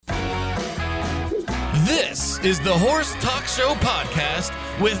This is the Horse Talk Show podcast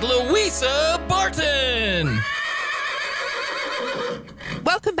with Louisa Barton.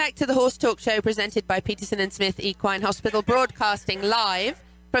 Welcome back to the Horse Talk Show presented by Peterson & Smith Equine Hospital, broadcasting live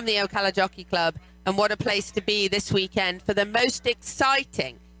from the Ocala Jockey Club. And what a place to be this weekend for the most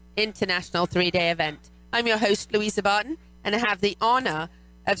exciting international three-day event. I'm your host, Louisa Barton, and I have the honor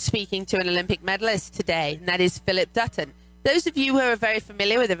of speaking to an Olympic medalist today, and that is Phillip Dutton. Those of you who are very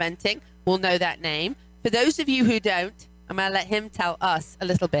familiar with eventing will know that name. For those of you who don't, I'm going to let him tell us a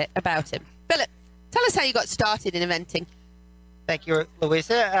little bit about him. Phillip, tell us how you got started in eventing. Thank you,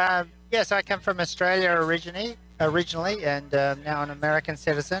 Louisa. Yes, I come from Australia originally, and now an American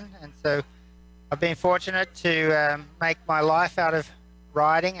citizen. And so I've been fortunate to make my life out of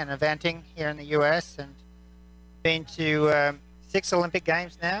riding and eventing here in the U.S. and been to 6 Olympic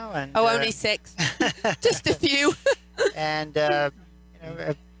Games now. And only 6. Just a few. And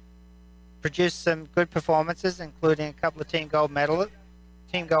produced some good performances, including a couple of team gold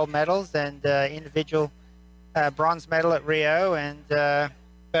medals and individual bronze medal at Rio. And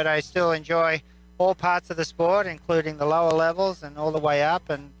but I still enjoy all parts of the sport, including the lower levels and all the way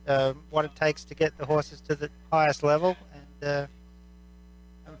up, and what it takes to get the horses to the highest level. And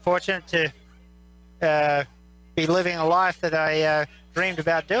I'm fortunate to be living a life that I dreamed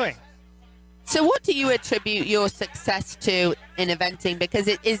about doing. So what do you attribute your success to in eventing? Because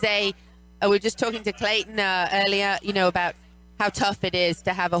it is we were just talking to Clayton earlier, about how tough it is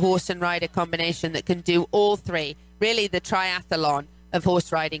to have a horse and rider combination that can do all three, really the triathlon of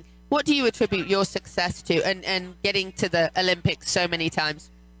horse riding. What do you attribute your success to and getting to the Olympics so many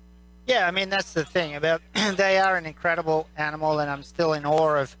times? Yeah, I mean, that's the thing about they are an incredible animal, and I'm still in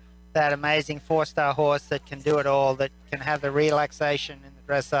awe of that amazing 4-star horse that can do it all, that can have the relaxation in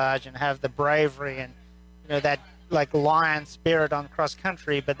the dressage and have the bravery and that like lion spirit on cross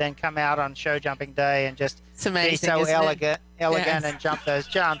country, but then come out on show jumping day and just amazing, be so elegant yes. And jump those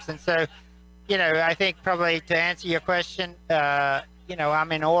jumps. And so, I think probably to answer your question,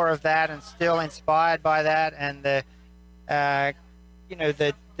 I'm in awe of that and still inspired by that, and the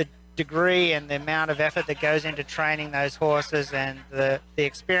degree and the amount of effort that goes into training those horses, and the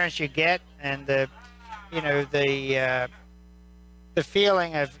experience you get, and the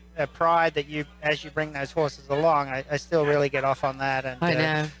feeling of pride that as you bring those horses along. I still really get off on that, and I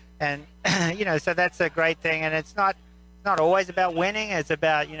know. And so that's a great thing. And it's not always about winning. It's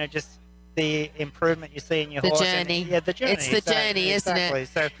about just the improvement you see in your horse. The journey. The journey. It's the journey, isn't exactly. it?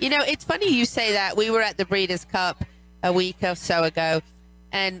 So it's funny you say that. We were at the Breeders' Cup a week or so ago,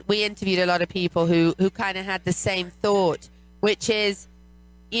 and we interviewed a lot of people who kind of had the same thought, which is,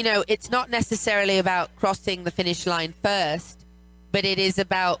 it's not necessarily about crossing the finish line first, but it is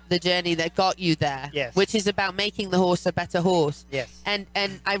about the journey that got you there, yes. Which is about making the horse a better horse. Yes. And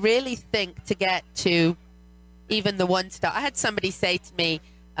I really think to get to even the 1-star, I had somebody say to me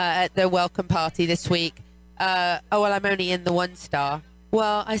at the welcome party this week, I'm only in the 1-star.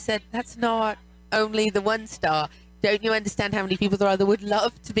 Well, I said, that's not only the 1-star. Don't you understand how many people there are that would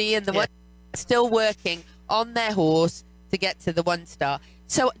love to be in the 1-star, still working on their horse to get to the 1-star?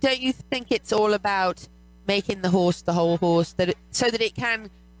 So don't you think it's all about making the horse the whole horse, so that it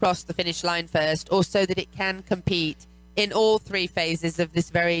can cross the finish line first, or so that it can compete in all 3 phases of this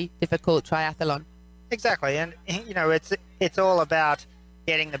very difficult triathlon? Exactly. And it's all about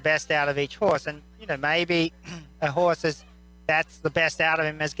getting the best out of each horse. And maybe a horse that's the best out of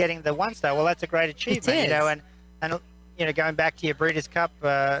him is getting the 1-star. Well, that's a great achievement. It is. And going back to your Breeders' Cup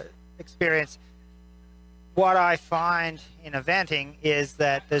experience, what I find in eventing is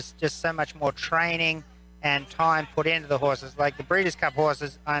that there's just so much more training and time put into the horses. Like the Breeders' Cup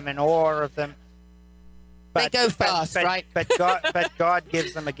horses, I'm in awe of them. They go fast, right? But God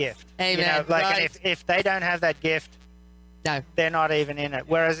gives them a gift. Amen. And right. if they don't have that gift, no, they're not even in it.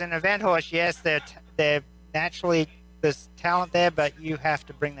 Whereas an event horse, yes, they're naturally, there's talent there, but you have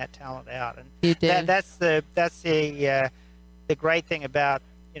to bring that talent out. And you do. That's the great thing about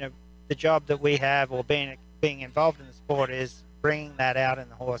the job that we have, or being involved in the sport, is bringing that out in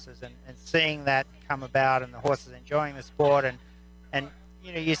the horses and seeing that come about, and the horses enjoying the sport, and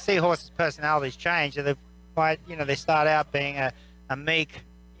you see horses' personalities change. They start out being a meek,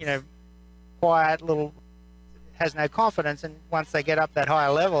 quiet little, has no confidence, and once they get up that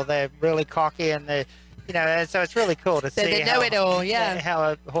higher level, they're really cocky, and and so it's really cool to see they know it all, yeah. How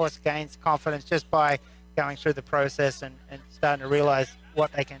a horse gains confidence just by going through the process and starting to realize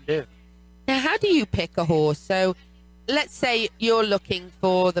what they can do. Now, how do you pick a horse? So let's say you're looking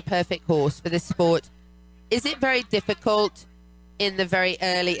for the perfect horse for this sport. Is it very difficult in the very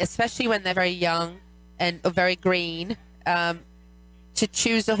early, especially when they're very young and very green, to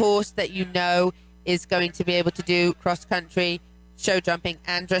choose a horse that is going to be able to do cross country, show jumping,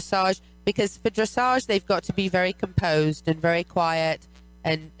 and dressage. Because for dressage, they've got to be very composed and very quiet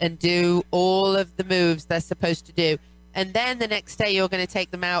and do all of the moves they're supposed to do. And then the next day, you're going to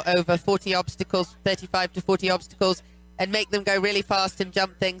take them out over 40 obstacles, 35 to 40 obstacles, and make them go really fast and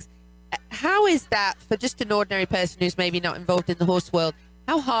jump things. How is that for just an ordinary person who's maybe not involved in the horse world?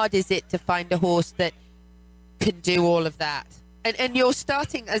 How hard is it to find a horse that can do all of that? And you're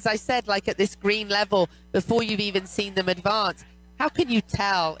starting, as I said, like at this green level before you've even seen them advance. How can you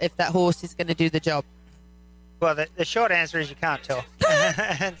tell if that horse is going to do the job? Well, the short answer is you can't tell.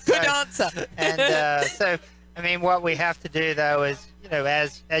 Good answer. And so, I mean, what we have to do, though, is, you know,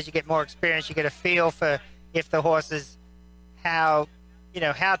 as you get more experience, you get a feel for if the horse is how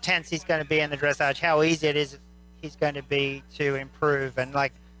tense he's going to be in the dressage, how easy it is he's going to be to improve. And,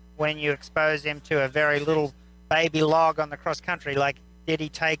 like, when you expose him to a very little baby log on the cross country, like, did he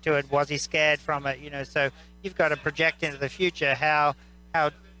take to it? Was he scared from it? You know, so you've got to project into the future how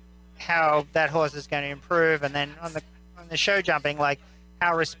that horse is going to improve. And then on the show jumping, like,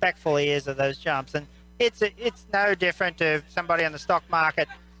 how respectful he is of those jumps. And it's no different to somebody on the stock market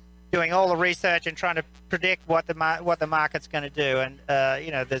doing all the research and trying to predict what the market's going to do. And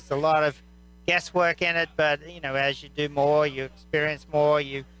you know, there's a lot of guesswork in it, but you know, as you do more, you experience more,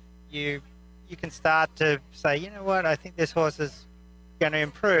 you can start to say, you know what, I think this horse is going to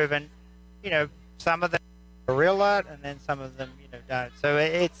improve. And you know, some of them are a real lot, and then some of them, you know, don't. So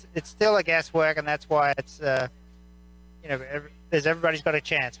it's still a guesswork, and that's why it's you know, everybody's got a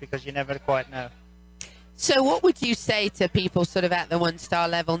chance, because you never quite know. So what would you say to people sort of at the 1-star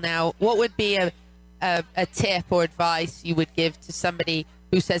level now? What would be a tip or advice you would give to somebody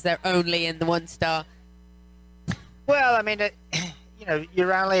who says they're only in the 1-star? Well, I mean, you know,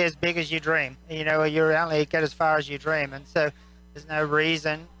 you're only as big as you dream. You know, you're only get as far as you dream. And so there's no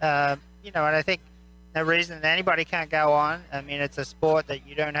reason, you know, and I think no reason that anybody can't go on. I mean, it's a sport that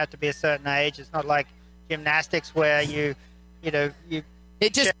you don't have to be a certain age. It's not like gymnastics where you know,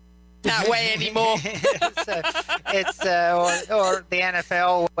 it just that way anymore. So it's or the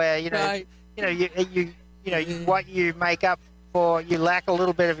NFL where, you know, right. you know what you make up for, you lack a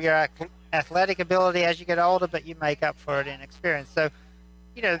little bit of your athletic ability as you get older, but you make up for it in experience. So,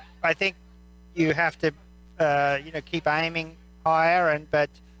 you know, I think you have to you know, keep aiming higher, but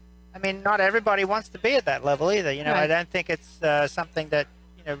I mean, not everybody wants to be at that level either. You know, right. I don't think it's something that,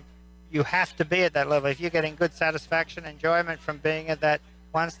 you know, you have to be at that level. If you're getting good satisfaction, enjoyment from being at that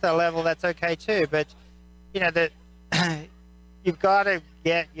 1-star level, that's okay too. But you know, that you've got to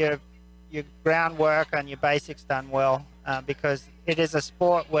get your groundwork and your basics done well, because it is a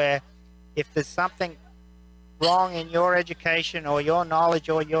sport where if there's something wrong in your education or your knowledge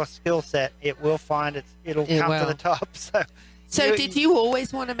or your skill set, it will find it'll come to the top. So did you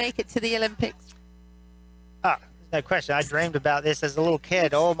always want to make it to the Olympics? No question. I dreamed about this as a little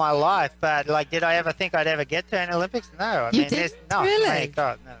kid all my life, but like, did I ever think I'd ever get to an Olympics? No. I mean, no. Really? Thank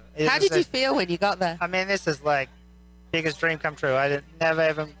God, no. How did you feel when you got there? I mean, this is like biggest dream come true. I never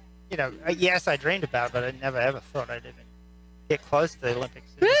ever, you know. Yes, I dreamed about it, but I never ever thought I'd even get close to the Olympics.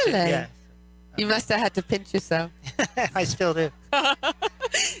 Really? Yeah. You must have had to pinch yourself. I still do.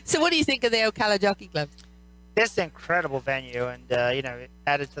 So, what do you think of the Ocala Jockey Club? This incredible venue, and you know,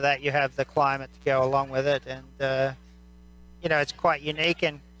 added to that, you have the climate to go along with it, and you know, it's quite unique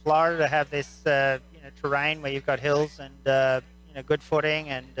in Florida to have this you know, terrain where you've got hills and you know, good footing,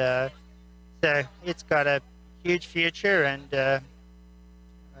 and so it's got a huge future, and I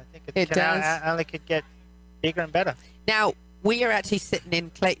think it only could get bigger and better. Now, we are actually sitting in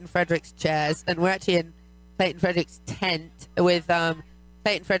Clayton Frederick's chairs, and we're actually in Clayton Frederick's tent with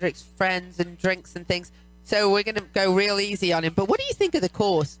Clayton Frederick's friends and drinks and things. So we're going to go real easy on him. But what do you think of the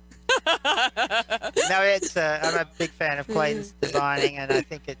course? No, it's I'm a big fan of Clayton's designing, and I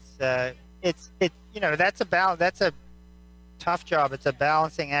think it's you know, that's a tough job. It's a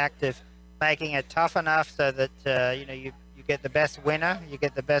balancing act of making it tough enough so that you know, you get the best winner, you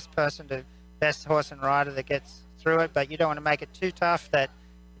get the best horse and rider that gets through it, but you don't want to make it too tough that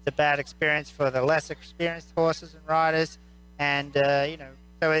it's a bad experience for the less experienced horses and riders. And you know,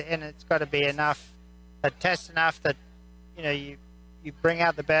 so it's got to be enough. Test enough that, you know, you bring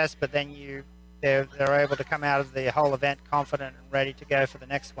out the best, but then they're able to come out of the whole event confident and ready to go for the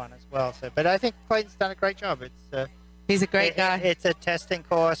next one as well. So, but I think Clayton's done a great job. He's a great guy. It's a testing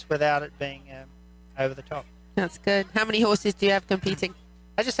course without it being over the top. That's good. How many horses do you have competing?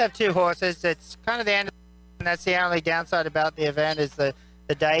 I just have 2 horses. It's kind of the end, and that's the only downside about the event is the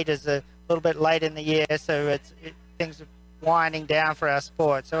date is a little bit late in the year, so things are winding down for our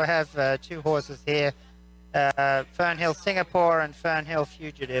sport. So I have 2 horses here. Fernhill Singapore and Fernhill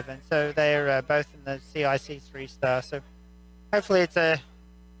Fugitive, and so they're both in the CIC 3-star. So hopefully it's a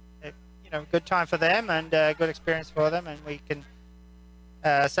good time for them and a good experience for them, and we can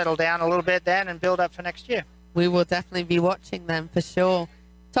settle down a little bit then and build up for next year. We will definitely be watching them for sure.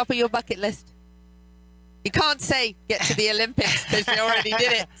 Top of your bucket list? You can't say get to the Olympics because you already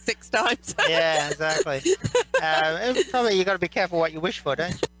did it 6 times. Yeah, exactly. Probably you got to be careful what you wish for,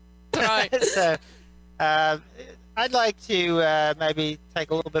 don't you? Right. So I'd like to maybe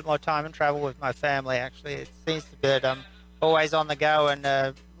take a little bit more time and travel with my family. Actually, it seems to be that I'm always on the go and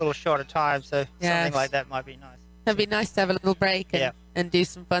a little shorter time, so something like that might be nice. It'd be nice to have a little break and do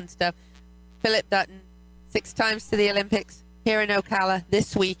some fun stuff. Phillip Dutton, 6 times to the Olympics here in Ocala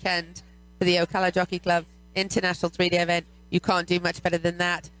this weekend for the Ocala Jockey Club International 3-day event. You can't do much better than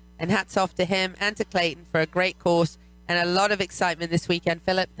that. And hats off to him and to Clayton for a great course and a lot of excitement this weekend.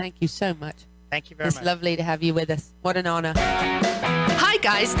 Phillip, thank you so much. Thank you very much. It's lovely to have you with us. What an honor. Hi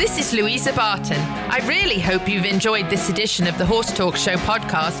guys, this is Louisa Barton. I really hope you've enjoyed this edition of the Horse Talk Show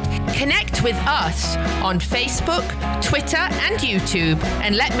podcast. Connect with us on Facebook, Twitter and YouTube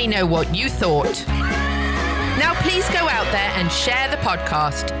and let me know what you thought. Now please go out there and share the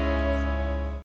podcast.